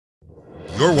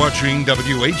You're watching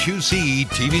WHUC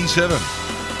TV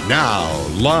 7. Now,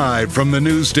 live from the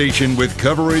news station with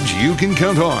coverage you can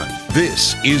count on,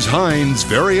 this is Hines'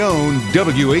 very own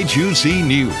WHUC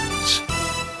News.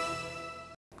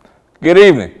 Good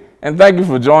evening, and thank you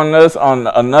for joining us on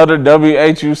another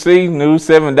WHUC News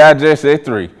 7 Digest at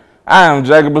 3. I am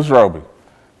Jacobus Roby.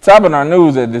 Topping our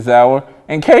news at this hour,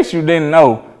 in case you didn't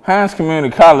know, Hines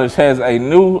Community College has a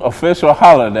new official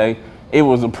holiday. It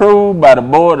was approved by the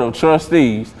Board of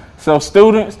Trustees. So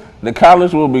students, the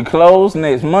college will be closed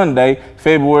next Monday,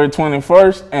 February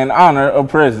 21st, in honor of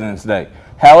President's Day.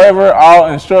 However, all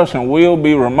instruction will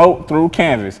be remote through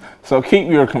Canvas, so keep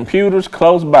your computers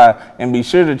close by and be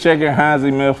sure to check your Hines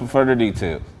email for further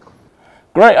details.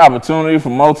 Great opportunity for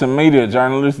multimedia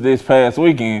journalists this past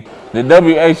weekend. The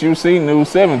WHUC News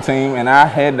 7 team and I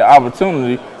had the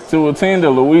opportunity to attend the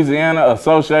Louisiana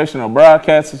Association of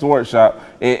Broadcasters workshop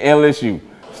at LSU.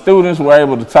 Students were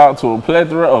able to talk to a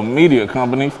plethora of media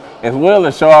companies as well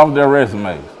as show off their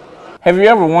resumes. Have you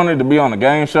ever wanted to be on a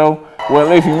game show?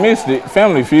 Well, if you missed it,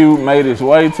 Family Feud made its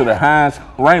way to the Hines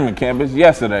Raymond campus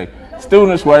yesterday.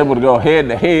 Students were able to go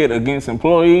head-to-head against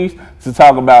employees to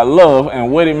talk about love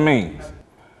and what it means.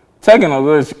 Taking a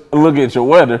look at your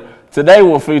weather, today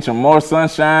will feature more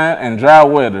sunshine and dry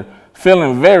weather,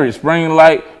 feeling very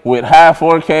spring-like with high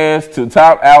forecast to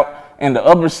top out in the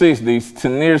upper 60s to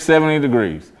near 70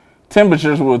 degrees.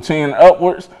 Temperatures will tend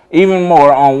upwards even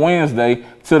more on Wednesday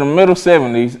to the middle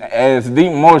 70s as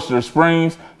deep moisture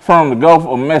springs from the Gulf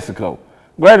of Mexico.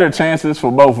 Greater chances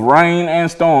for both rain and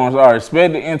storms are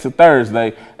expected into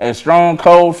Thursday as strong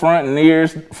cold front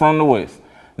nears from the west.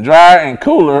 Drier and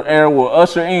cooler air will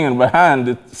usher in behind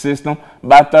the system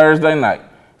by Thursday night.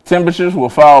 Temperatures will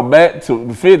fall back to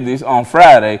the 50s on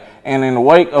Friday and in the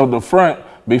wake of the front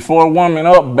before warming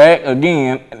up back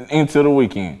again into the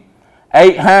weekend.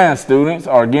 8 Hines students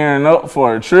are gearing up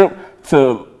for a trip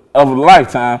of a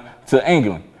lifetime to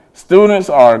England. Students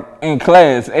are in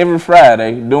class every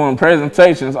Friday doing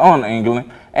presentations on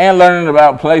England and learning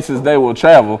about places they will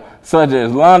travel, such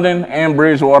as London and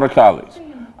Bridgewater College.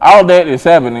 All that is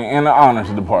happening in the honors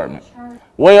department.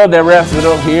 Well, that wraps it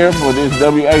up here for this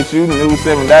WHU News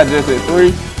 7 Digest at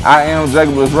 3. I am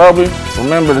Jacobus Roby.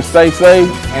 Remember to stay safe,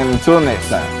 and until next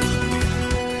time.